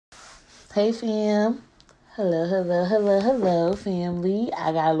Hey fam. Hello, family.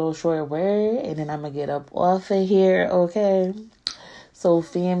 I got a little short word and then I'm gonna get up off of here, okay? So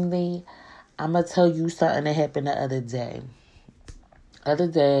family, I'm gonna tell you something that happened the other day. Other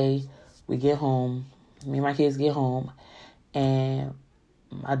day, we get home, me and my kids get home, and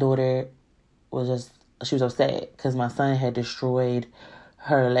my daughter she was upset because my son had destroyed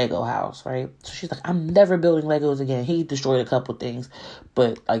her Lego house, right? So she's like, I'm never building Legos again. He destroyed a couple things,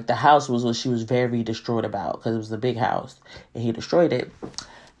 but like the house was what she was very distraught about because it was a big house and he destroyed it.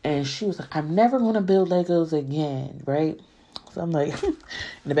 And she was like, I'm never going to build Legos again, right? So I'm like, in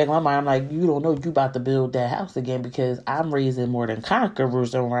the back of my mind, I'm like, you don't know you about to build that house again because I'm raising more than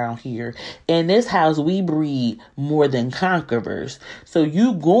conquerors around here. In this house, we breed more than conquerors. So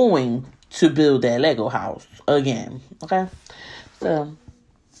you going to build that Lego house again, okay? So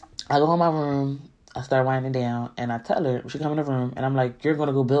I go in my room, I start winding down, and I tell her, she come in the room, and I'm like, you're going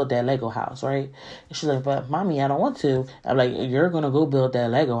to go build that Lego house, right? And she's like, but mommy, I don't want to. I'm like, you're going to go build that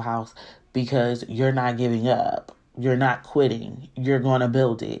Lego house because you're not giving up. You're not quitting. You're going to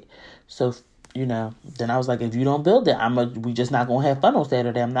build it. So, then I was like, if you don't build it, we just not going to have fun on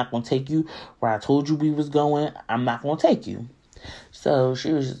Saturday. I'm not going to take you where I told you we was going. I'm not going to take you. So she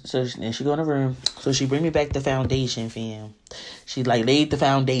go in the room. So she bring me back the foundation, fam. She laid the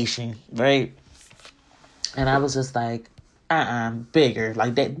foundation, right? And I was just like, bigger.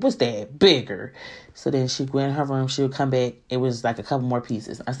 Like that, what's that? Bigger. So then she went in her room, she would come back. It was like a couple more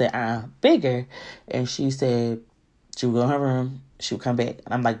pieces. I said, bigger. And she said, she would go in her room, she would come back.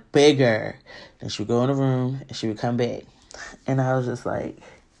 And I'm like, bigger. And she would go in the room and she would come back. And I was just like,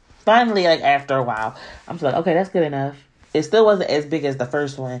 finally, after a while, I'm just like, okay, that's good enough. It still wasn't as big as the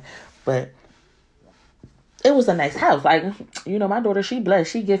first one, but it was a nice house. My daughter, she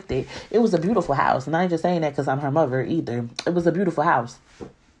blessed, she gifted. It was a beautiful house. And I ain't just saying that because I'm her mother either. It was a beautiful house.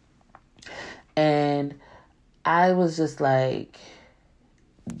 And I was just like,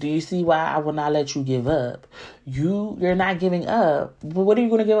 do you see why I will not let you give up? You're not giving up. But what are you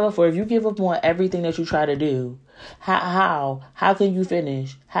going to give up for? If you give up on everything that you try to do, how can you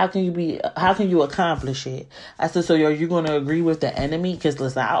finish? How can you accomplish it? I said, so are you going to agree with the enemy? Because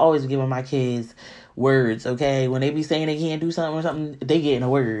listen, I always give my kids words, okay? When they be saying they can't do something or something, they get in a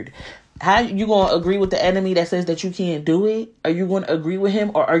word. How you going to agree with the enemy that says that you can't do it? Are you going to agree with him,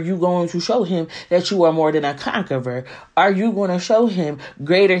 or are you going to show him that you are more than a conqueror? Are you going to show him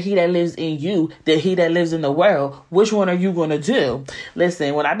greater he that lives in you than he that lives in the world? Which one are you going to do?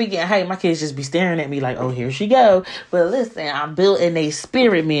 Listen, when I be getting hyped, my kids just be staring at me like, oh, here she go. But listen, I'm built in a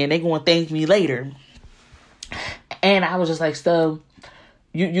spirit, man. They going to thank me later. And I was just like, so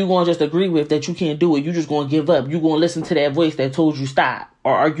you going to just agree with that you can't do it? You just going to give up? You going to listen to that voice that told you stop?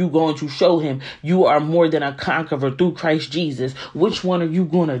 Or are you going to show him you are more than a conqueror through Christ Jesus? Which one are you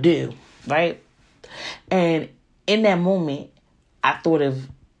going to do? Right? And in that moment, I thought of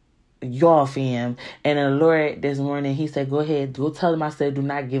y'all, fam. And the Lord this morning, he said, go ahead, go tell him I said, do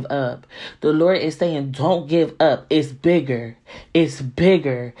not give up. The Lord is saying, don't give up. It's bigger. It's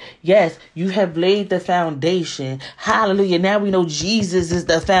bigger. Yes, you have laid the foundation. Hallelujah. Now we know Jesus is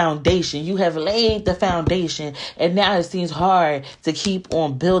the foundation. You have laid the foundation. And now it seems hard to keep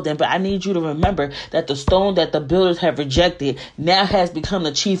on building. But I need you to remember that the stone that the builders have rejected now has become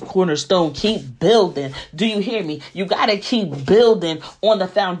the chief cornerstone. Keep building. Do you hear me? You got to keep building on the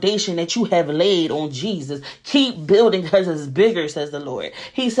foundation that you have laid on Jesus. Keep building because it's bigger, says the Lord.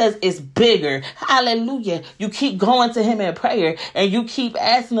 He says it's bigger. Hallelujah. You keep going to him in prayer and you keep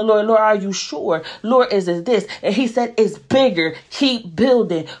asking the Lord, are you sure? Lord, is it this? And he said, it's bigger. Keep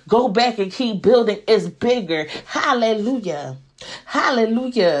building. Go back and keep building. It's bigger. Hallelujah.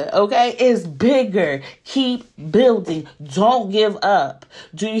 Hallelujah. Okay. It's bigger. Keep building. Don't give up.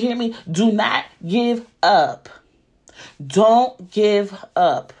 Do you hear me? Do not give up. Don't give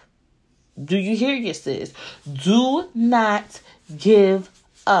up. Do you hear your sis? Do not give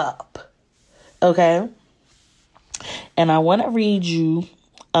up. Okay? And I want to read you,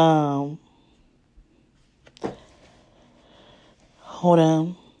 hold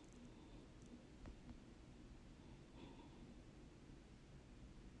on.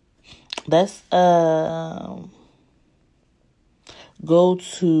 Let's, go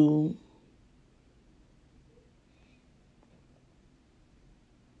to,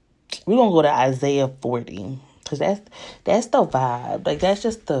 we're going to go to Isaiah 40. Because that's the vibe. That's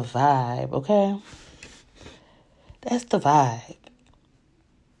just the vibe, okay? That's the vibe.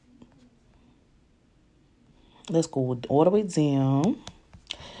 Let's go all the way down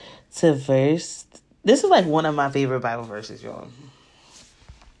to verse. This is one of my favorite Bible verses, y'all.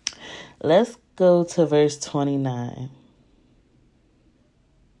 Let's go to verse 29.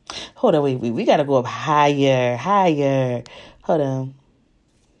 Hold on, wait. We got to go up higher. Hold on.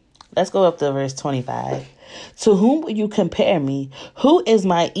 Let's go up to verse 25. To whom will you compare me? Who is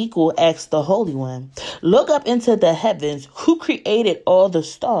my equal? Asked the Holy One. Look up into the heavens. Who created all the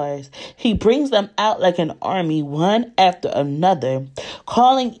stars? He brings them out like an army, one after another,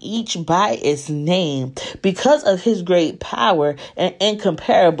 calling each by its name. Because of his great power and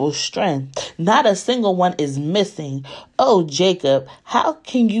incomparable strength, not a single one is missing. Oh, Jacob, how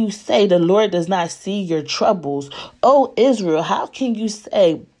can you say the Lord does not see your troubles? Oh, Israel, how can you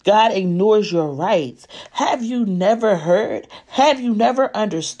say God ignores your rights? Have you never heard? Have you never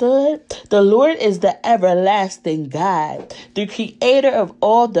understood? The Lord is the everlasting God, the creator of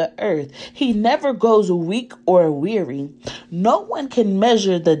all the earth. He never goes weak or weary. No one can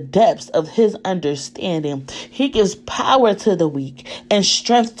measure the depths of his understanding. He gives power to the weak and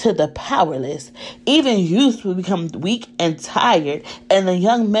strength to the powerless. Even youth will become weak and tired, and the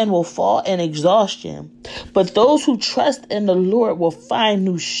young men will fall in exhaustion. But those who trust in the Lord will find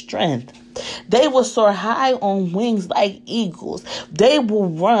new strength. They will soar high on wings like eagles. They will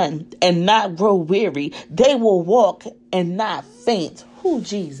run and not grow weary. They will walk and not faint. Who,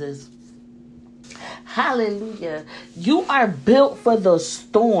 Jesus? Hallelujah. You are built for the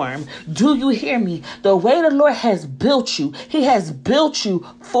storm. Do you hear me? The way the Lord has built you, he has built you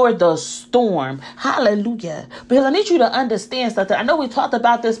for the storm. Hallelujah. Because I need you to understand something. I know we talked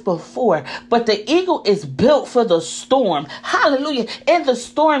about this before, but the eagle is built for the storm. Hallelujah. In the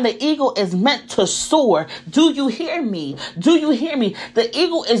storm, the eagle is meant to soar. Do you hear me? Do you hear me? The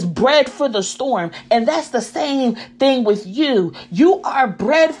eagle is bred for the storm. And that's the same thing with you. You are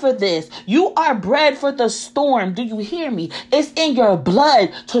bred for this. You are bred for the storm. Do you hear me? It's in your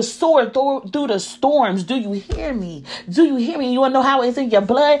blood to soar through the storms. Do you hear me? Do you hear me? You want to know how it's in your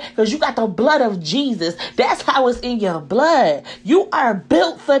blood? Because you got the blood of Jesus. That's how it's in your blood. You are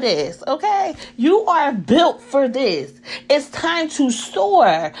built for this, okay? You are built for this. It's time to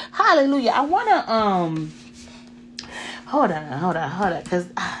soar. Hallelujah. I want to, hold on, because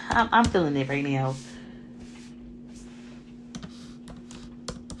I'm feeling it right now.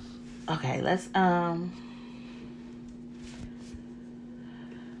 Okay, let's, hold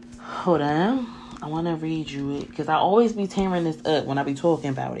on. I want to read you it because I always be tearing this up when I be talking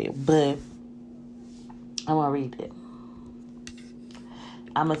about it, but I want to read it.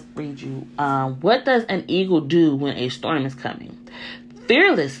 I must read you. What does an eagle do when a storm is coming?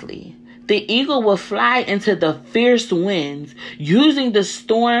 Fearlessly, the eagle will fly into the fierce winds, using the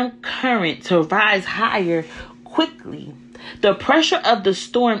storm current to rise higher quickly. The pressure of the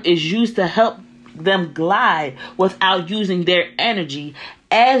storm is used to help them glide without using their energy,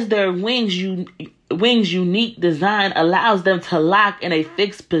 as their wings' unique design allows them to lock in a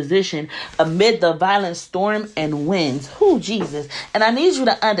fixed position amid the violent storm and winds. Who, Jesus? And I need you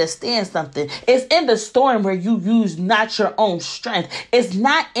to understand something. It's in the storm where you use not your own strength. It's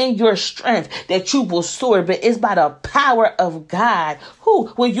not in your strength that you will soar, but it's by the power of God. Who?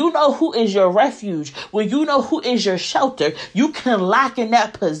 When you know who is your refuge, when you know who is your shelter, you can lock in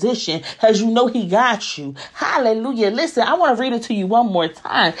that position as you know he got you. Hallelujah. Listen, I want to read it to you one more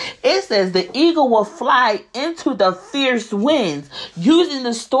time. It says the eagle will fly into the fierce winds, using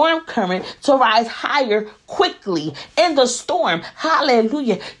the storm current to rise higher quickly in the storm.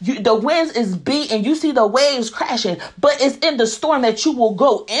 Hallelujah. The winds is beating. You see the waves crashing, but it's in the storm that you will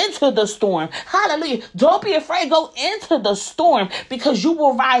go into the storm. Hallelujah. Don't be afraid. Go into the storm because you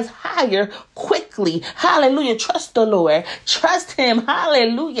will rise higher quickly. Hallelujah. Trust the Lord. Trust him.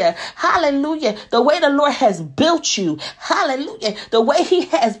 Hallelujah. Hallelujah. The way the Lord has built you. Hallelujah. The way he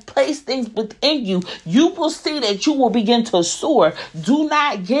has placed things within you, you will see that you will begin to soar. Do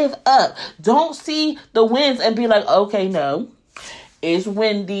not give up. Don't see the winds and be like, okay, no, it's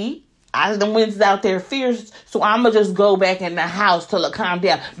windy. The winds out there fierce, so I'm going to just go back in the house till it calm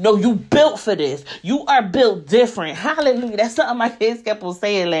down. No, you built for this. You are built different. Hallelujah. That's something my kids kept on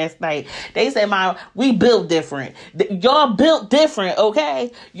saying last night. They said, Mom, we built different. Y'all built different,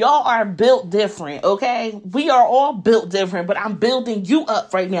 okay? Y'all are built different, okay? We are all built different, but I'm building you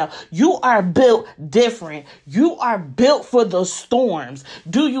up right now. You are built different. You are built for the storms.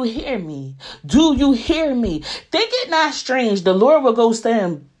 Do you hear me? Do you hear me? Think it not strange. The Lord will go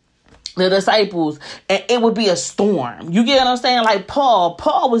stand the disciples and it would be a storm. You get what I'm saying? Like Paul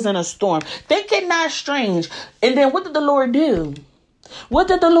was in a storm. Think it not strange. And then what did the Lord do? What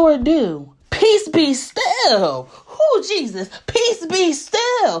did the Lord do? Peace be still. Who, Jesus? Peace be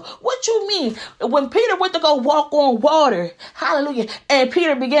still. What you mean? When Peter went to go walk on water, hallelujah, and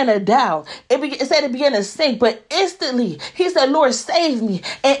Peter began to doubt, it said it began to sink, but instantly he said, Lord, save me.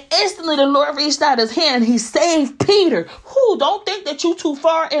 And instantly the Lord reached out his hand and he saved Peter. Who? Don't think that you too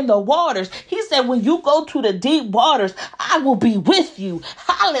far in the waters. He said, when you go to the deep waters, I will be with you.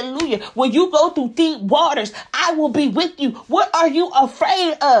 Hallelujah. When you go through deep waters, I will be with you. What are you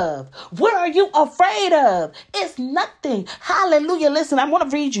afraid of? What are you afraid of? It's nothing. Hallelujah. Listen, I want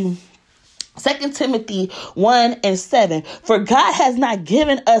to read you 2 Timothy 1:7. For God has not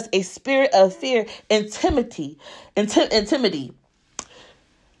given us a spirit of fear and timidity,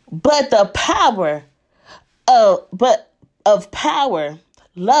 but of power,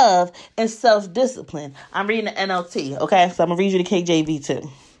 love, and self-discipline. I'm reading the NLT, okay? So I'm going to read you the KJV too.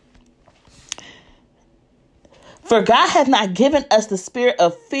 For God hath not given us the spirit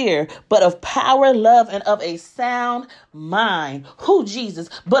of fear, but of power, love, and of a sound mind. Who, Jesus?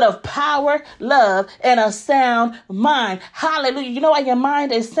 But of power, love, and a sound mind. Hallelujah. You know why your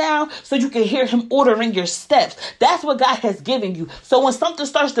mind is sound? So you can hear him ordering your steps. That's what God has given you. So when something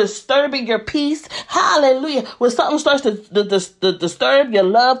starts disturbing your peace, hallelujah. When something starts to disturb your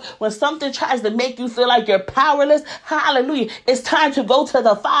love, when something tries to make you feel like you're powerless, hallelujah. It's time to go to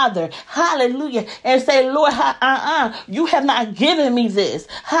the Father, hallelujah, and say, Lord, you have not given me this.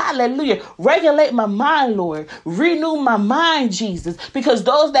 Hallelujah. Regulate my mind, Lord. Renew my mind, Jesus, because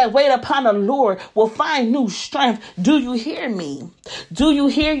those that wait upon the Lord will find new strength. Do you hear me? Do you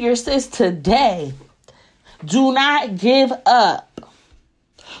hear your sis today? Do not give up.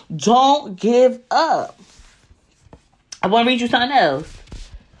 Don't give up. I want to read you something else.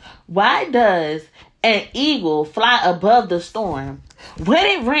 Why does an eagle fly above the storm? When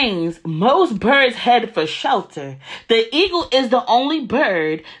it rains, most birds head for shelter. The eagle is the only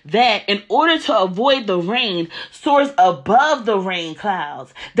bird that, in order to avoid the rain, soars above the rain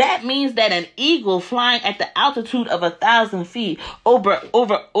clouds. That means that an eagle flying at the altitude of 1,000 feet over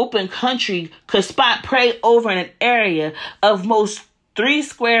open country could spot prey over an area of most 3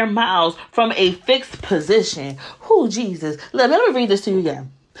 square miles from a fixed position. Who, Jesus? Let me read this to you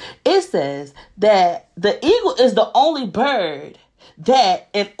again. It says that the eagle is the only bird that,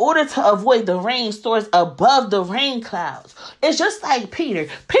 in order to avoid the rain, soars above the rain clouds. It's just like Peter.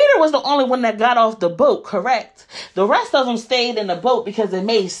 Peter was the only one that got off the boat, correct? The rest of them stayed in the boat because it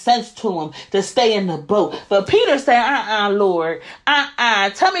made sense to them to stay in the boat. But Peter said, Lord,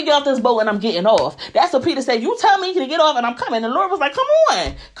 tell me to get off this boat and I'm getting off. That's what Peter said. You tell me to get off and I'm coming. The Lord was like, come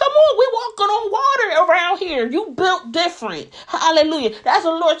on, we walking on water around here. You built different. Hallelujah. That's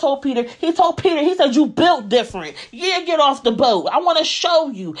what the Lord told Peter. He told Peter, he said, you built different. Yeah, get off the boat. I want to show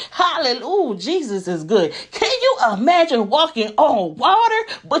you. Hallelujah. Jesus is good. Can you imagine walking on water,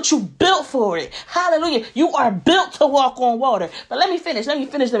 but you built for it? Hallelujah. You are built to walk on water. But let me finish. So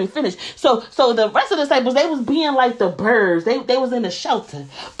the rest of the disciples, they was being like the birds. They was in the shelter.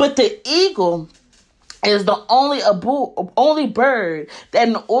 But the eagle is the only bird that,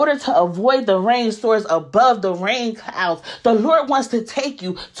 in order to avoid the rain, soars above the rain clouds. The Lord wants to take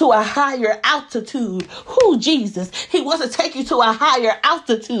you to a higher altitude. Who, Jesus? He wants to take you to a higher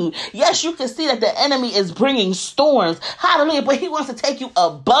altitude. Yes, you can see that the enemy is bringing storms. Hallelujah. But he wants to take you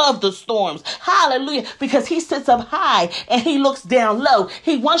above the storms. Hallelujah. Because he sits up high and he looks down low.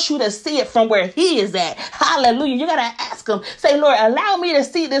 He wants you to see it from where he is at. Hallelujah. You got to ask him. Say, Lord, allow me to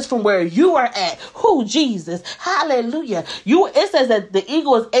see this from where you are at. Who, Jesus? Hallelujah. It says that the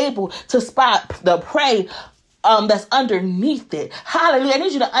eagle is able to spot the prey that's underneath it. Hallelujah. I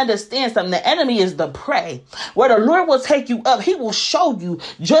need you to understand something. The enemy is the prey. Where the Lord will take you up, he will show you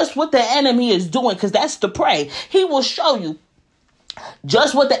just what the enemy is doing, because that's the prey. He will show you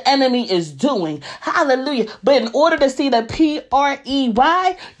just what the enemy is doing. Hallelujah. But in order to see the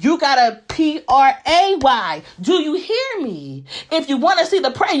P-R-E-Y, you gotta P-R-A-Y. Do you hear me? If you want to see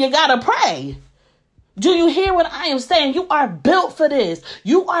the prey, you gotta pray. Do you hear what I am saying? You are built for this.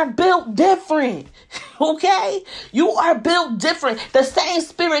 You are built different. Okay? You are built different. The same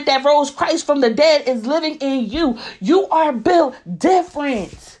spirit that rose Christ from the dead is living in you. You are built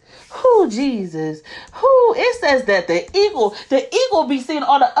different. Who, Jesus? Who? It says that the eagle be seeing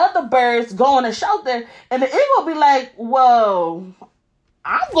all the other birds going to shelter, and the eagle be like, whoa,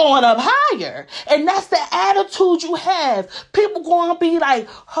 I'm going up higher. And that's the attitude you have. People going to be like,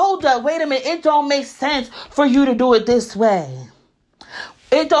 hold up, wait a minute. It don't make sense for you to do it this way.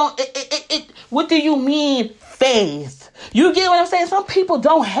 What do you mean faith. You get what I'm saying? Some people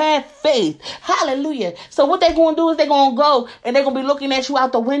don't have faith. Hallelujah. So what they're going to do is they're going to go and they're going to be looking at you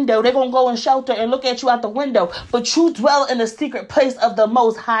out the window. They're going to go and shelter and look at you out the window. But you dwell in the secret place of the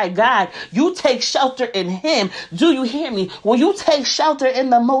Most High God. You take shelter in Him. Do you hear me? When you take shelter in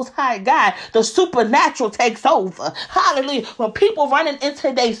the Most High God, the supernatural takes over. Hallelujah. When people running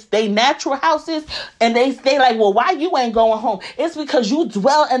into they natural houses and they like, well, why you ain't going home? It's because you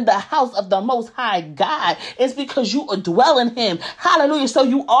dwell in the house of the Most High God. It's because you dwell in Him. Hallelujah. So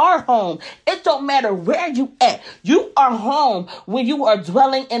you are home. It don't matter where you at. You are home when you are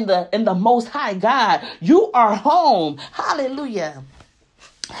dwelling in the Most High God. You are home. Hallelujah.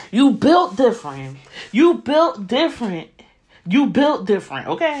 You built different. You built different. You built different.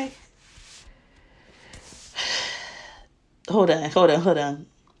 Okay. Hold on.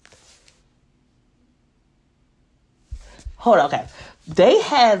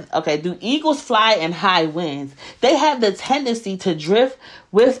 Okay. Do eagles fly in high winds? They have the tendency to drift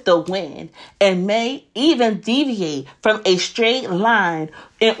with the wind and may even deviate from a straight line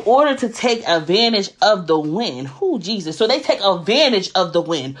in order to take advantage of the wind. Who, Jesus? So they take advantage of the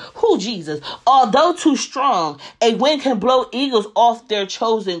wind. Who, Jesus? Although too strong, a wind can blow eagles off their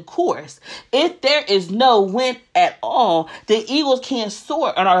chosen course. If there is no wind at all, the eagles can't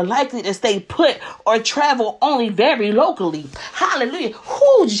soar and are likely to stay put or travel only very locally. Hallelujah.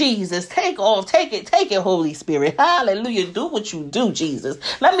 Who, Jesus? Take it, Holy Spirit. Hallelujah. Do what you do, Jesus.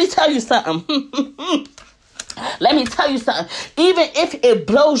 Let me tell you something. Even if it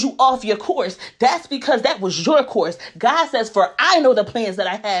blows you off your course, that's because that was your course. God says, for I know the plans that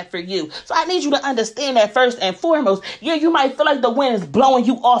I have for you. So I need you to understand that first and foremost. Yeah, you might feel like the wind is blowing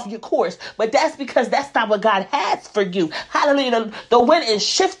you off your course, but that's because that's not what God has for you. Hallelujah. The wind is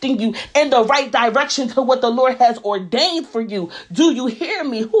shifting you in the right direction to what the Lord has ordained for you. Do you hear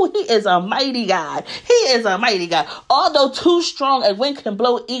me? He is a mighty God. He is a mighty God. Although too strong, a wind can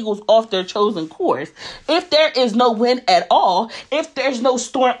blow eagles off their chosen course. If there is no wind at all, if there's no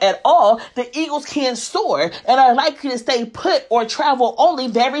storm at all, the eagles can't soar and are likely to stay put or travel only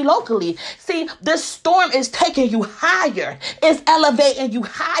very locally. See, this storm is taking you higher. It's elevating you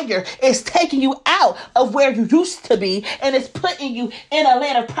higher. It's taking you out of where you used to be, and it's putting you in a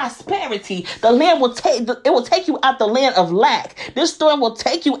land of prosperity. The land will take you out the land of lack. This storm will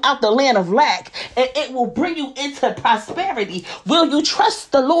take you out the land of lack, and it will bring you into prosperity. Will you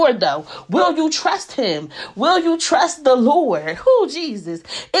trust the Lord, though? Will you trust Him? Will you trust the Lord? Who, Jesus?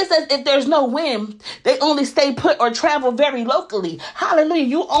 It says if there's no wind, they only stay put or travel very locally. Hallelujah.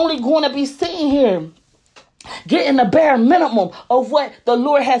 You only going to be sitting here getting the bare minimum of what the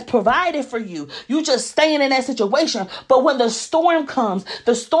Lord has provided for you. You just staying in that situation. But when the storm comes,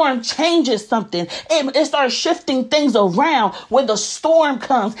 the storm changes something. It starts shifting things around. When the storm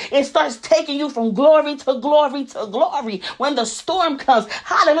comes, it starts taking you from glory to glory to glory. When the storm comes,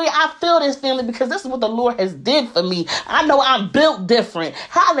 hallelujah, I feel this, family, because this is what the Lord has did for me. I know I'm built different.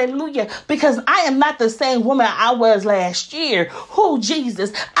 Hallelujah. Because I am not the same woman I was last year. Who,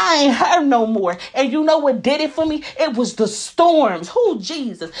 Jesus? I ain't her no more. And you know what did it for me? It was the storms. Who,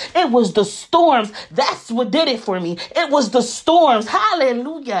 Jesus? It was the storms. That's what did it for me. It was the storms.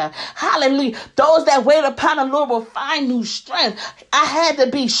 Hallelujah. Hallelujah. Those that wait upon the Lord will find new strength. I had to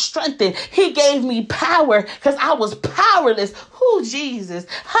be strengthened. He gave me power because I was powerless. Who, Jesus?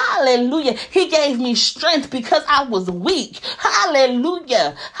 Hallelujah. He gave me strength because I was weak.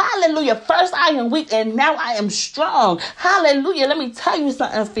 Hallelujah. Hallelujah. First I am weak and now I am strong. Hallelujah. Let me tell you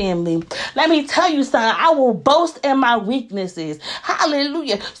something, family. Let me tell you something. I will boast in my weaknesses.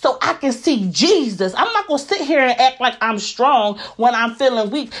 Hallelujah. So I can see Jesus. I'm not going to sit here and act like I'm strong when I'm feeling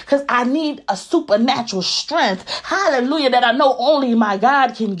weak, because I need a supernatural strength. Hallelujah. That I know only my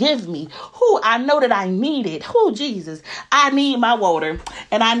God can give me. I know that I need it. Jesus. I need my water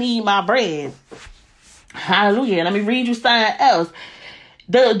and I need my bread. Hallelujah. Let me read you something else.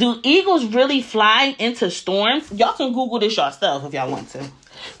 Do eagles really fly into storms? Y'all can Google this yourself if y'all want to.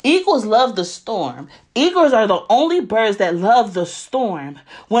 Eagles love the storm. Eagles are the only birds that love the storm.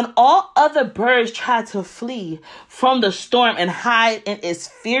 When all other birds try to flee from the storm and hide in its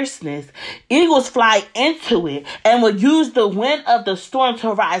fierceness, eagles fly into it and will use the wind of the storm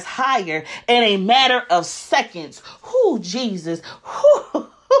to rise higher in a matter of seconds. Jesus.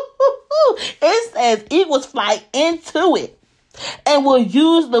 It says eagles fly into it and will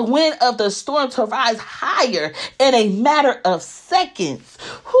use the wind of the storm to rise higher in a matter of seconds.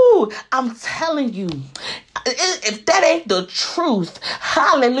 I'm telling you, If that ain't the truth,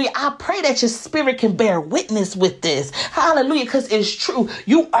 hallelujah, I pray that your spirit can bear witness with this. Hallelujah, because it's true.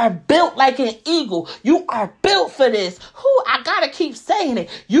 You are built like an eagle. You are built for this. I gotta keep saying it.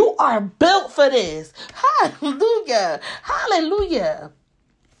 You are built for this. Hallelujah. Hallelujah.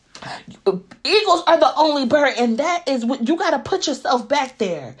 Eagles are the only bird, and that is what you gotta put yourself back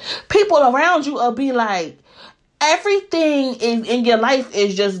there. People around you will be like, everything in your life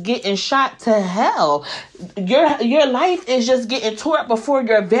is just getting shot to hell. Your life is just getting tore up before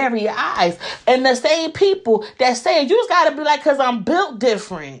your very eyes. And the same people that say, you just got to be like, because I'm built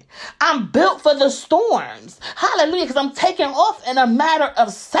different. I'm built for the storms. Hallelujah. Because I'm taking off in a matter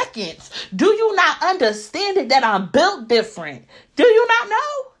of seconds. Do you not understand it that I'm built different? Do you not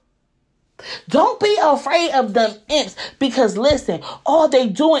know? Don't be afraid of them imps, because listen, all they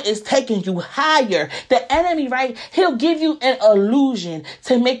doing is taking you higher. The enemy, right? He'll give you an illusion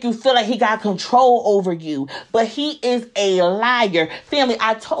to make you feel like he got control over you, but he is a liar. Family,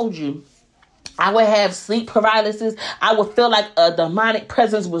 I told you, I would have sleep paralysis. I would feel like a demonic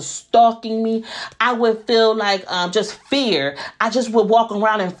presence was stalking me. I would feel like just fear. I just would walk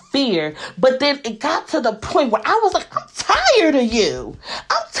around in fear. But then it got to the point where I was like, I'm tired of you.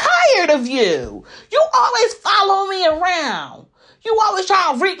 I'm tired of you. You always follow me around. You always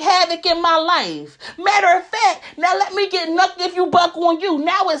try to wreak havoc in my life. Matter of fact, now let me get knucked if you buck on you.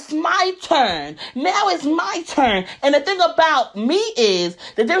 Now it's my turn. Now it's my turn. And the thing about me is,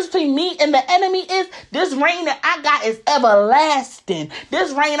 the difference between me and the enemy is, this reign that I got is everlasting.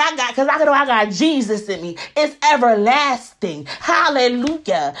 This reign I got, because I know I got Jesus in me, it's everlasting.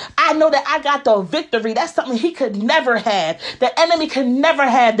 Hallelujah. I know that I got the victory. That's something he could never have. The enemy could never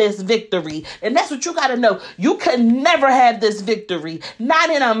have this victory. And that's what you got to know. You could never have this victory. Not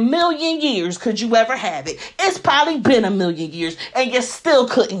in a million years could you ever have it. It's probably been a million years and you still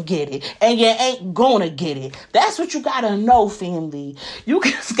couldn't get it, and you ain't gonna get it. That's what you gotta know, family. You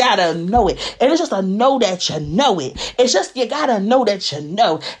just gotta know it. And it's just a know that you know it. It's just you gotta know that you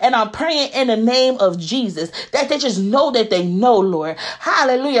know. And I'm praying in the name of Jesus that they just know that they know, Lord.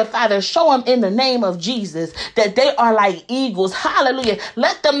 Hallelujah, Father. Show them in the name of Jesus that they are like eagles. Hallelujah.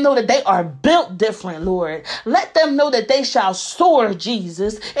 Let them know that they are built different, Lord. Let them know that they shall soar,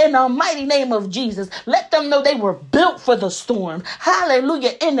 Jesus, in the mighty name of Jesus. Let them know they were built for the storm.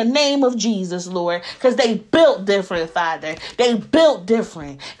 Hallelujah, in the name of Jesus, Lord, because they built different, Father. They built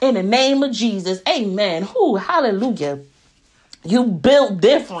different in the name of Jesus. Amen. Whoo, hallelujah. You built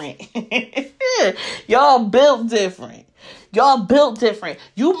different. Y'all built different. Y'all built different.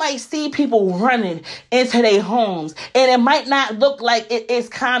 You might see people running into their homes, and it might not look like it is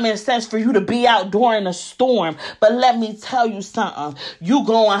common sense for you to be out during a storm. But let me tell you something. You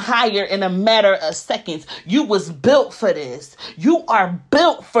going higher in a matter of seconds. You was built for this. You are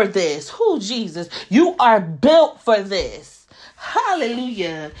built for this. Who, Jesus? You are built for this.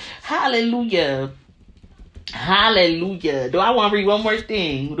 Hallelujah. Hallelujah. Hallelujah. Do I want to read one more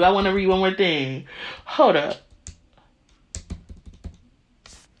thing? Hold up.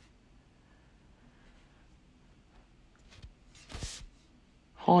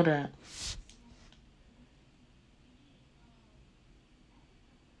 Hold up.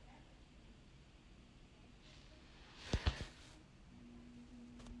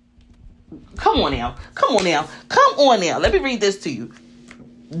 Come on now. Let me read this to you.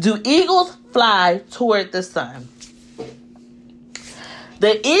 Do eagles fly toward the sun?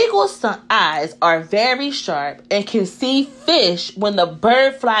 The eagle's eyes are very sharp and can see fish when the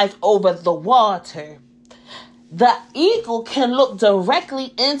bird flies over the water. The eagle can look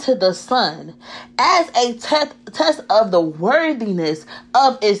directly into the sun as a test of the worthiness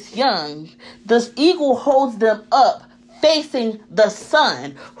of its young. This eagle holds them up facing the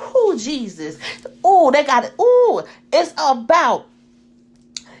sun. Oh, Jesus. Oh, they got it. Oh, it's about,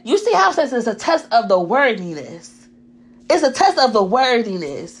 you see how it says it's a test of the worthiness. It's a test of the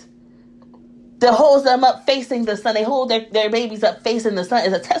worthiness that holds them up facing the sun. They hold their babies up facing the sun.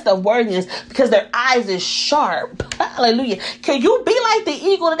 It's a test of worthiness because their eyes is sharp. Hallelujah. Can you be like the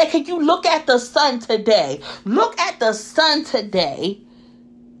eagle today? Can you look at the sun today? Look at the sun today.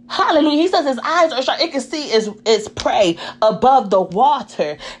 Hallelujah. He says his eyes are sharp. It can see its prey above the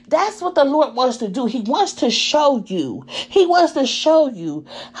water. That's what the Lord wants to do. He wants to show you. He wants to show you,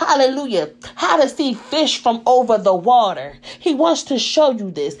 hallelujah, how to see fish from over the water. He wants to show you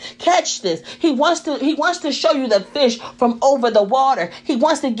this. Catch this. He wants to show you the fish from over the water. He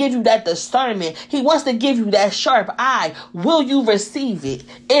wants to give you that discernment. He wants to give you that sharp eye. Will you receive it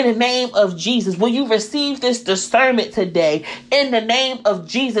in the name of Jesus? Will you receive this discernment today in the name of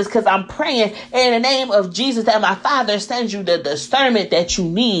Jesus? Jesus, because I'm praying in the name of Jesus that my Father sends you the discernment that you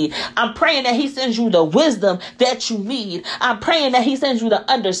need. I'm praying that he sends you the wisdom that you need. I'm praying that he sends you the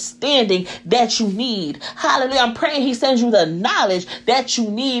understanding that you need. Hallelujah. I'm praying he sends you the knowledge that you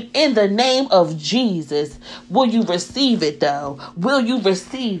need in the name of Jesus. Will you receive it though? Will you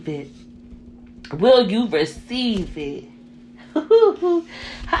receive it? Will you receive it?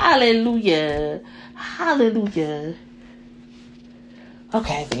 Hallelujah. Hallelujah.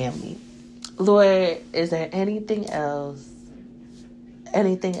 Okay, family. Lord, is there anything else?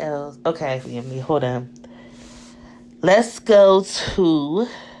 Anything else? Okay, family, hold on. Let's go to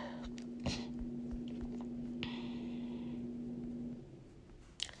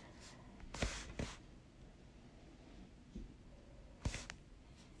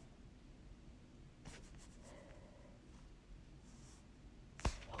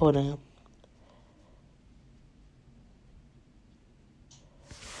hold on.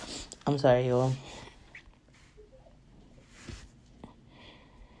 I'm sorry, y'all.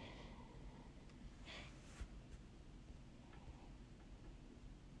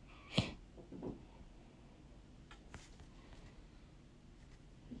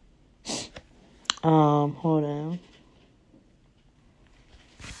 Hold on.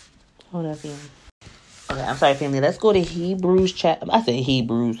 Hold on, family. Okay, I'm sorry, family. Let's go to Hebrews chapter. I said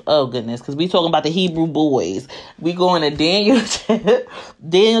Hebrews. Oh, goodness. Because we talking about the Hebrew boys. We going to Daniel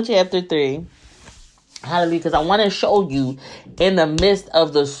chapter 3. Hallelujah. Because I want to show you in the midst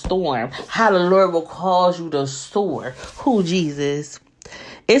of the storm how the Lord will cause you to soar. Who, Jesus?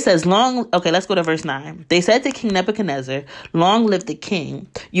 It says, let's go to verse 9. They said to King Nebuchadnezzar, long live the king.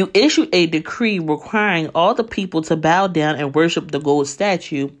 You issued a decree requiring all the people to bow down and worship the gold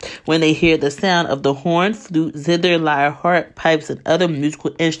statue when they hear the sound of the horn, flute, zither, lyre, harp, pipes, and other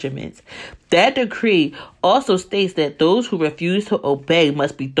musical instruments. That decree also states that those who refuse to obey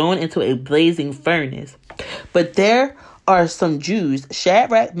must be thrown into a blazing furnace. But there are some Jews,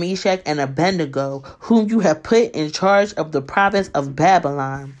 Shadrach, Meshach, and Abednego, whom you have put in charge of the province of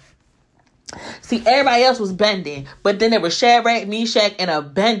Babylon. See, everybody else was bending, but then there was Shadrach, Meshach, and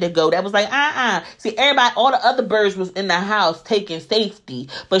Abednego that was like, See, everybody, all the other birds was in the house taking safety,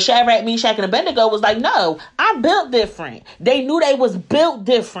 but Shadrach, Meshach, and Abednego was like, no, I'm built different. They knew they was built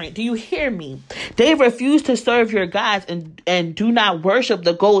different. Do you hear me? They refused to serve your gods and do not worship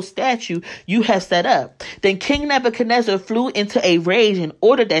the gold statue you have set up. Then King Nebuchadnezzar flew into a rage and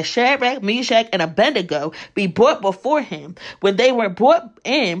ordered that Shadrach, Meshach, and Abednego be brought before him. When they were brought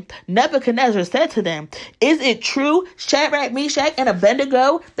in, Nebuchadnezzar said to them, is it true, Shadrach, Meshach, and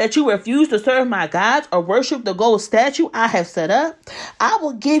Abednego, that you refuse to serve my gods or worship the gold statue I have set up? I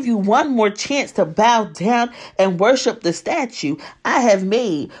will give you one more chance to bow down and worship the statue I have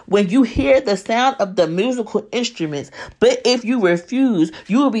made when you hear the sound of the musical instruments. But if you refuse,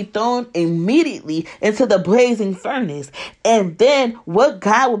 you will be thrown immediately into the blazing furnace. And then what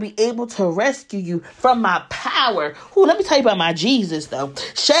God will be able to rescue you from my power? Let me tell you about my Jesus, though.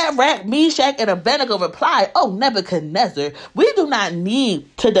 Shadrach, Meshach, and Abednego replied, oh, Nebuchadnezzar, we do not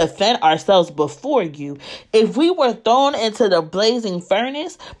need to defend ourselves before you. If we were thrown into the blazing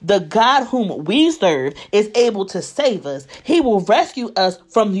furnace, the God whom we serve is able to save us. He will rescue us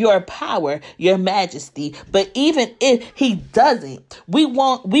from your power, your majesty. But even if he doesn't, we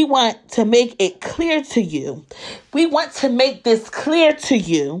want to make it clear to you. We want to make this clear to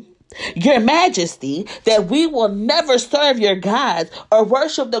you, your majesty, that we will never serve your gods or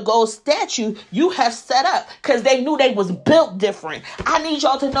worship the gold statue you have set up, because they knew they was built different. I need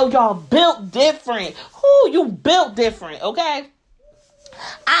y'all to know y'all built different. You built different, okay?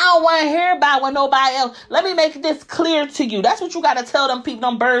 I don't want to hear about what nobody else. Let me make this clear to you. That's what you got to tell them people,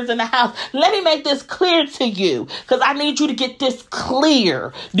 them birds in the house. Let me make this clear to you, because I need you to get this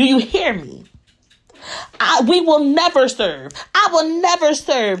clear. Do you hear me? We will never serve. I will never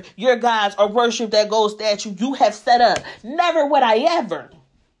serve your gods or worship that gold statue you have set up. Never would I ever.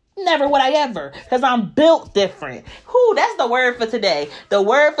 Never would I ever. Because I'm built different. That's the word for today. The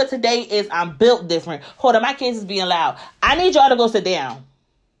word for today is I'm built different. Hold on, my kids is being loud. I need y'all to go sit down.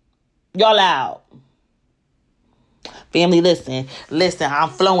 Y'all loud. Family, listen. I'm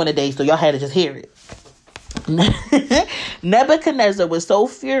flowing today, so y'all had to just hear it. Nebuchadnezzar was so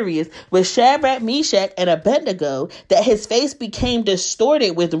furious with Shadrach, Meshach, and Abednego that his face became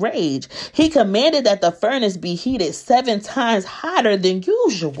distorted with rage. He commanded that the furnace be heated 7 times hotter than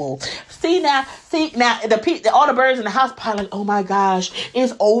usual. See now, all the birds in the house probably like, oh my gosh,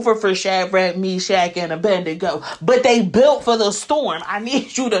 it's over for Shadrach, Meshach, and Abednego. But they built for the storm. I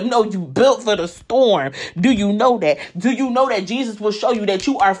need you to know you built for the storm. Do you know that? Do you know that Jesus will show you that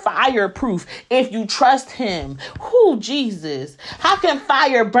you are fireproof if you trust him? him. Who, Jesus? How can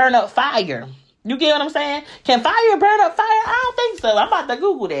fire burn up fire? You get what I'm saying? Can fire burn up fire? I don't think so. I'm about to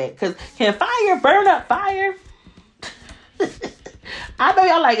Google that. Because can fire burn up fire? I know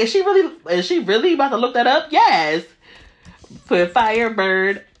y'all like, is she really about to look that up? Yes. Put fire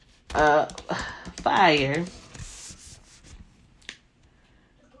burn fire.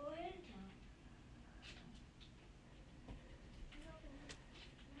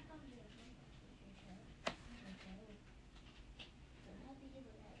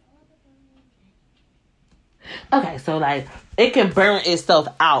 Okay, so like it can burn itself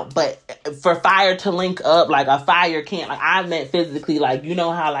out, but for fire to link up, like a fire can't, like I meant physically, like you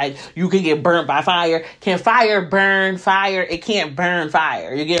know how like you can get burnt by fire. Can fire burn fire? It can't burn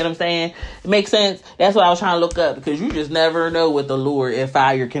fire. You get what I'm saying? It makes sense. That's what I was trying to look up, because you just never know with the Lord if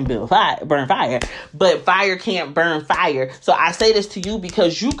fire can burn fire, but fire can't burn fire. So I say this to you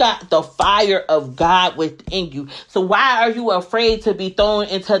because you got the fire of God within you. So why are you afraid to be thrown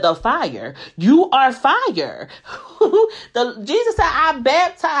into the fire? You are fire. Jesus said, I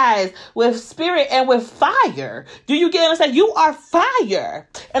baptize with spirit and with fire. Do you get what I'm saying? You are fire.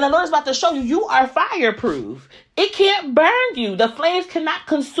 And the Lord is about to show you, you are fireproof. It can't burn you. The flames cannot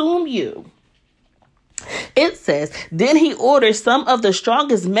consume you. It says, then he ordered some of the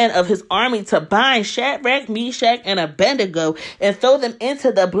strongest men of his army to bind Shadrach, Meshach, and Abednego and throw them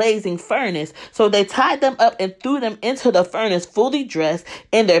into the blazing furnace. So they tied them up and threw them into the furnace fully dressed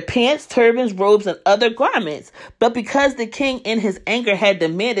in their pants, turbans, robes, and other garments. But because the king in his anger had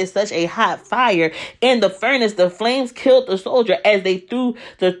demanded such a hot fire in the furnace, the flames killed the soldier as they threw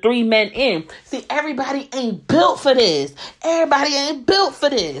the 3 men in. See, everybody ain't built for this. Everybody ain't built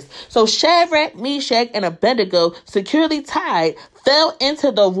for this. So Shadrach, Meshach, and Abednego, securely tied, fell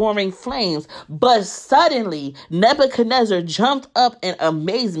into the roaring flames. But suddenly Nebuchadnezzar jumped up in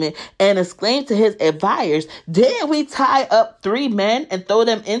amazement and exclaimed to his advisors, didn't we tie up 3 men and throw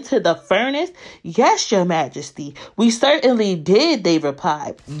them into the furnace? Yes, your majesty, we certainly did, they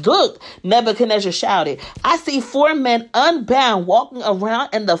replied. Look, Nebuchadnezzar shouted, I see 4 men unbound walking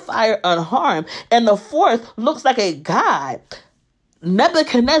around in the fire unharmed, and the 4th looks like a god.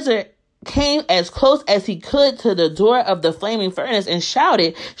 Nebuchadnezzar came as close as he could to the door of the flaming furnace and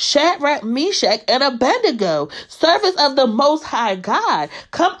shouted, Shadrach, Meshach, and Abednego, servants of the Most High God,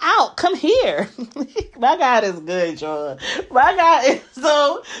 come out, come here. My God is good, y'all. My God is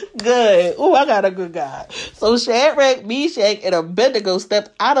so good. Oh, I got a good God. So Shadrach, Meshach, and Abednego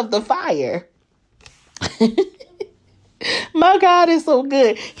stepped out of the fire. My God is so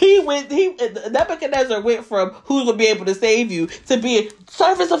good. Nebuchadnezzar went from who's going to be able to save you to being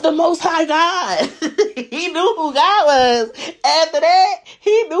servants of the Most High God. He knew who God was. After that,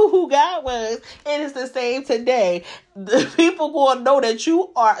 he knew who God was. And it's the same today. The people going to know that you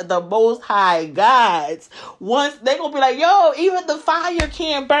are the Most High God's. Once they going to be like, yo, even the fire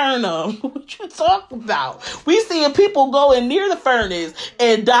can't burn them. What you talking about? We seeing people going near the furnace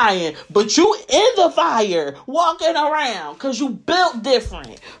and dying, but you in the fire walking around because you built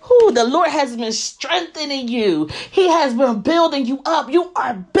different. Who the Lord has been strengthening you. He has been building you up. You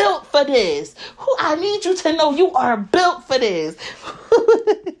are built for this. Who I need you to know you are built for this.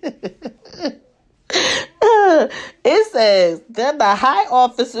 It says, then the high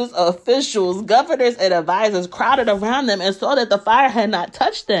officers, officials, governors, and advisors crowded around them and saw that the fire had not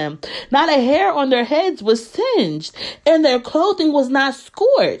touched them. Not a hair on their heads was singed, and their clothing was not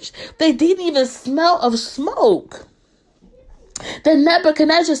scorched. They didn't even smell of smoke. Then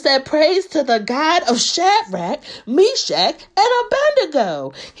Nebuchadnezzar said, praise to the God of Shadrach, Meshach, and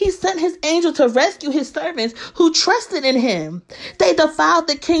Abednego. He sent his angel to rescue his servants who trusted in him. They defied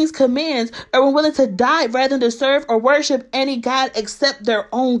the king's commands and were willing to die rather than to serve or worship any god except their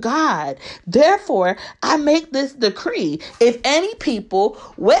own God. Therefore, I make this decree. If any people,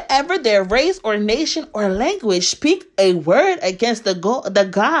 whatever their race or nation or language, speak a word against the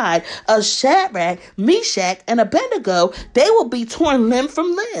God of Shadrach, Meshach, and Abednego, they will be torn limb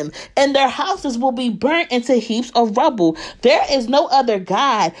from limb, and their houses will be burnt into heaps of rubble. There is no other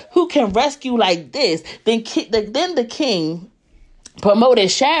God who can rescue like this. Then the king promoted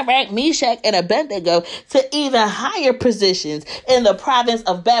Shadrach, Meshach, and Abednego to even higher positions in the province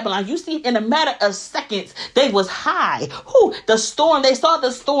of Babylon. You see, in a matter of seconds, they was high. They saw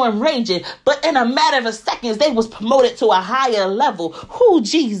the storm raging, but in a matter of seconds, they was promoted to a higher level.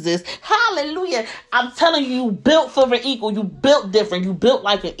 Jesus, hallelujah. I'm telling you, you built for an eagle. You built different. You built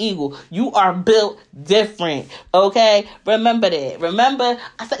like an eagle. You are built different. Okay? Remember that. Remember,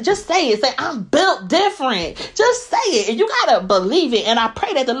 I said, just say it. Say, I'm built different. Just say it. And you gotta believe believe it. And I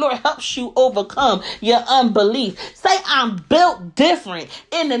pray that the Lord helps you overcome your unbelief. Say, I'm built different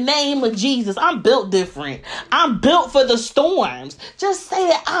in the name of Jesus. I'm built different. I'm built for the storms. Just say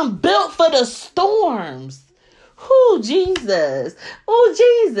that I'm built for the storms. Oh, Jesus.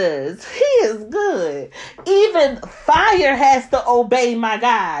 Oh, Jesus. He is good. Even fire has to obey my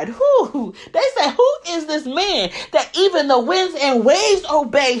God. Who? They say, who is this man that even the winds and waves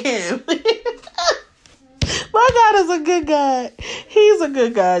obey him? My God is a good God. He's a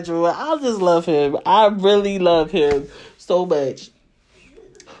good God, Drew. I just love him. I really love him so much.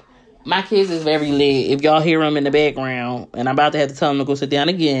 My kids is very lit. If y'all hear them in the background, and I'm about to have to tell them to go sit down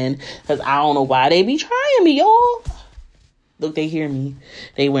again, because I don't know why they be trying me, y'all. Look, they hear me.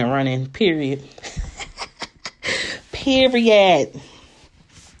 They went running. Period. Period.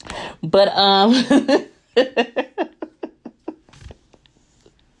 But,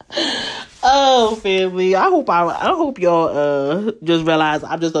 oh, family. I hope y'all just realize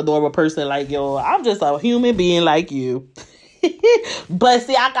I'm just a normal person like y'all. I'm just a human being like you. But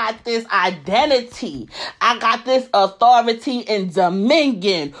see, I got this identity. I got this authority and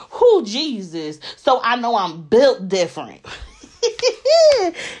dominion. Who, Jesus? So I know I'm built different.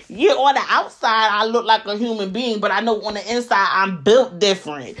 Yeah, on the outside, I look like a human being, but I know on the inside, I'm built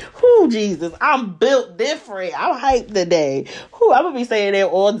different. Who, Jesus? I'm built different. I'm hyped today. Who, I'm going to be saying that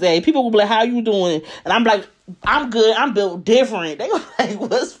all day. People will be like, how you doing? And I'm like, I'm good. I'm built different. They going to be like,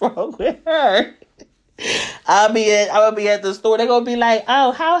 what's wrong with her? I'm gonna be at the store. They're gonna be like,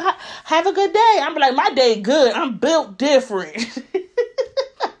 oh, how have a good day. I'm like, my day good. I'm built different.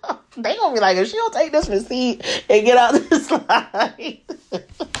 They gonna be like, if she don't take this receipt and get out this line.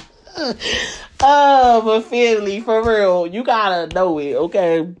 Oh, but family, for real, you gotta know it,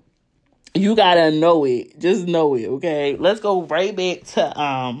 okay? You gotta know it. Just know it, okay? Let's go right back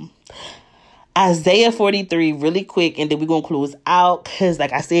to Isaiah 43 really quick, and then we're going to close out, because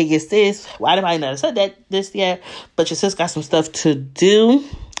like I said, your sis, why did I not said this yet, but your sis got some stuff to do.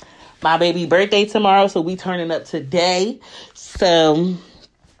 My baby birthday tomorrow, so we turning up today, so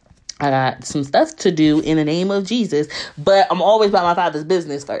I got some stuff to do in the name of Jesus, but I'm always about my Father's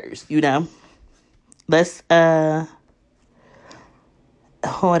business first, you know. Let's, hold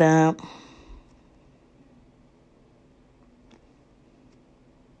up.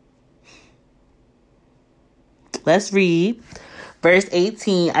 Let's read verse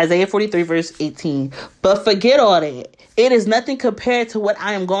 18, Isaiah 43, verse 18. But forget all that. It is nothing compared to what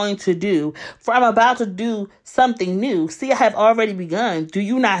I am going to do, for I'm about to do something new. See, I have already begun. Do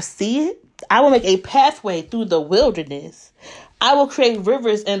you not see it? I will make a pathway through the wilderness. I will create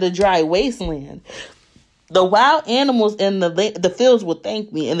rivers in the dry wasteland. The wild animals in the fields will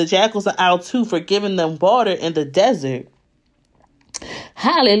thank me, and the jackals and owl too for giving them water in the desert.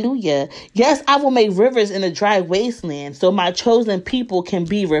 Hallelujah. Yes, I will make rivers in a dry wasteland so my chosen people can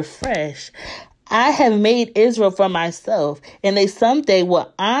be refreshed. I have made Israel for myself, and they someday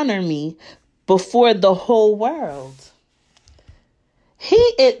will honor me before the whole world.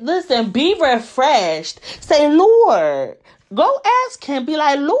 Listen, be refreshed. Say, Lord. Go ask him. Be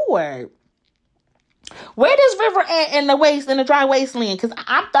like, Lord, where this river at in the dry wasteland? Because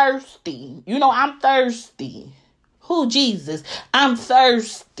I'm thirsty. You know, I'm thirsty. Who, Jesus? I'm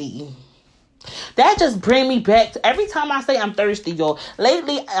thirsty. That just bring me back to every time I say I'm thirsty, y'all.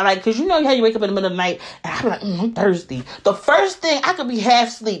 Lately, like, because you know how you wake up in the middle of the night and I'm like, I'm thirsty. The first thing, I could be half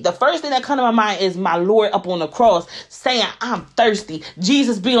asleep. The first thing that comes to my mind is my Lord up on the cross saying, I'm thirsty.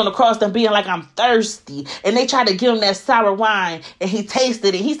 Jesus be on the cross and being like, I'm thirsty. And they tried to give him that sour wine and he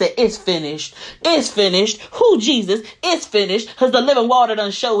tasted it. He said, it's finished. It's finished. Who, Jesus? It's finished. Because the living water done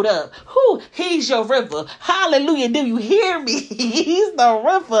showed up. Who? He's your river. Hallelujah. Do you hear me? He's the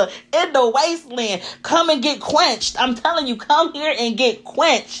river in the wasteland. Come and get quenched. I'm telling you, come here and get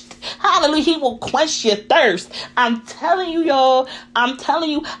quenched. Hallelujah. He will quench your thirst. I'm telling you, y'all. I'm telling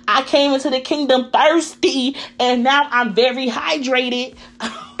you, I came into the kingdom thirsty and now I'm very hydrated.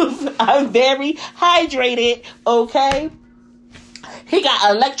 I'm very hydrated. Okay. He got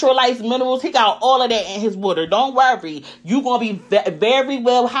electrolytes, minerals. He got all of that in his water. Don't worry. You're going to be very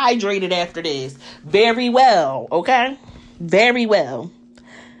well hydrated after this. Very well. Okay. Very well.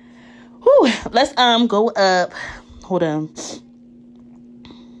 Whew. Let's go up. Hold on.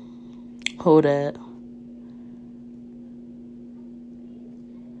 Hold up.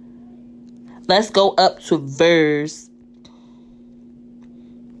 Let's go up to verse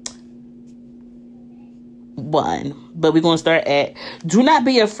 1. But we're going to start at, do not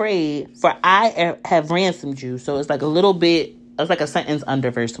be afraid, for I have ransomed you. So it's like a little bit, it's like a sentence under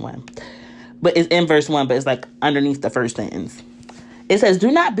verse 1. But it's in verse 1, but it's like underneath the first sentence. It says,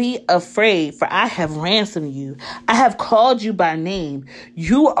 do not be afraid, for I have ransomed you. I have called you by name.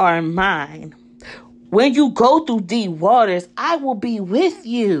 You are mine. When you go through deep waters, I will be with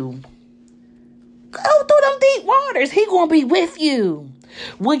you. Go through them deep waters. He gonna be with you.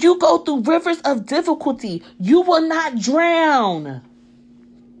 When you go through rivers of difficulty, you will not drown.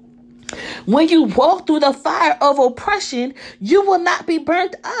 When you walk through the fire of oppression, you will not be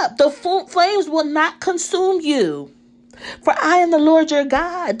burnt up. The flames will not consume you. For I am the Lord your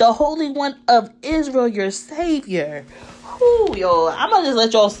God, the Holy One of Israel, your Savior. Ooh, yo, I'm going to just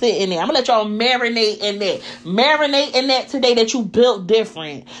let y'all sit in there. I'm going to let y'all marinate in that. Marinate in that today that you built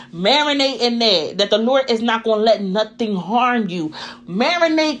different. Marinate in that the Lord is not going to let nothing harm you.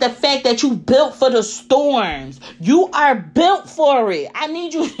 Marinate the fact that you built for the storms. You are built for it. I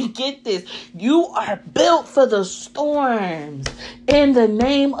need you to get this. You are built for the storms. In the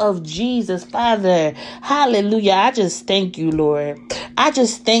name of Jesus, Father. Hallelujah. I just thank you, Lord. I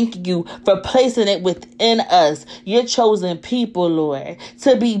just thank you for placing it within us, your chosen people, Lord,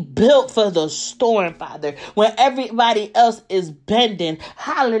 to be built for the storm, Father, when everybody else is bending.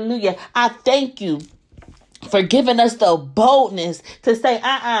 Hallelujah. I thank you for giving us the boldness to say,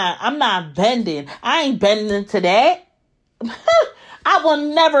 I'm not bending. I ain't bending to that. I will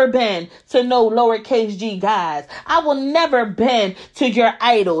never bend to no lowercase g gods. I will never bend to your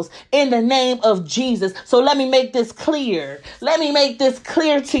idols in the name of Jesus. So let me make this clear. Let me make this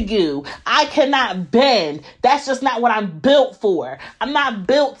clear to you. I cannot bend. That's just not what I'm built for. I'm not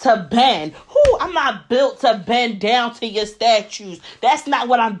built to bend. I'm not built to bend down to your statues. That's not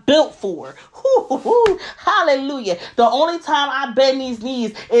what I'm built for. Hallelujah. The only time I bend these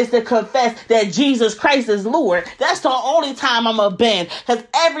knees is to confess that Jesus Christ is Lord. That's the only time I'm going to bend. Because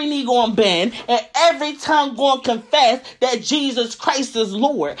every knee going to bend and every tongue going to confess that Jesus Christ is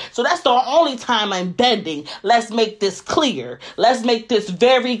Lord. So that's the only time I'm bending. Let's make this clear. Let's make this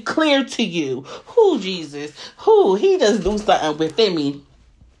very clear to you. Jesus. He just do something within me.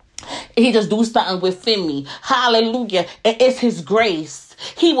 He just do something within me. Hallelujah. And it's his grace.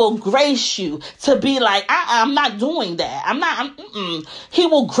 He will grace you to be like, I'm not doing that. He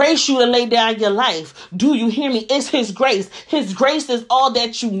will grace you to lay down your life. Do you hear me? It's his grace. His grace is all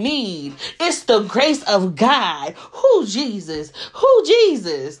that you need. It's the grace of God. Jesus.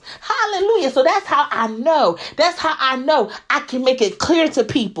 Jesus. Hallelujah. So that's how I know. That's how I know I can make it clear to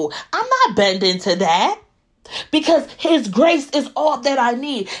people. I'm not bending to that. Because his grace is all that I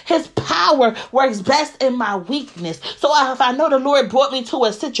need. His power works best in my weakness. So if I know the Lord brought me to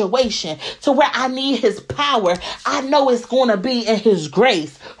a situation to where I need his power, I know it's going to be in his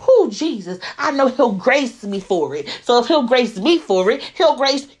grace. Jesus. I know he'll grace me for it. So if he'll grace me for it, he'll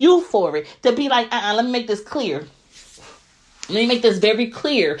grace you for it. To be like, let me make this clear. Let me make this very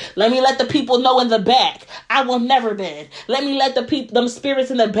clear. Let me let the people know in the back, I will never bend. Let me let the people, them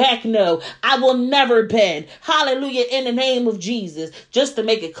spirits in the back know, I will never bend. Hallelujah, in the name of Jesus. Just to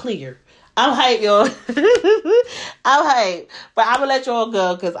make it clear. I'm hyped, y'all. I'm hyped. But I'm going to let y'all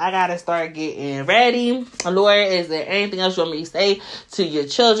go because I got to start getting ready. Lord, is there anything else you want me to say to your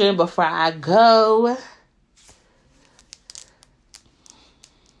children before I go?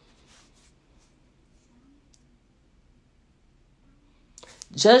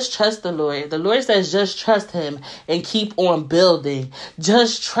 Just trust the Lord. The Lord says just trust him and keep on building.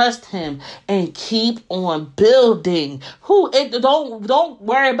 Just trust him and keep on building. Don't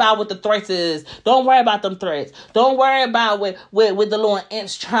worry about what the threats is. Don't worry about them threats. Don't worry about what the little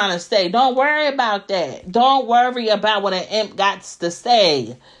imp's trying to say. Don't worry about that. Don't worry about what an imp got to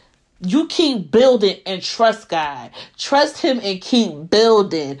say. You keep building and trust God. Trust him and keep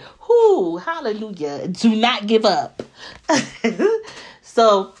building. Hallelujah. Do not give up.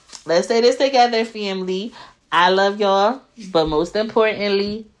 So let's say this together, family. I love y'all, but most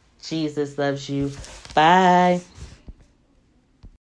importantly, Jesus loves you. Bye.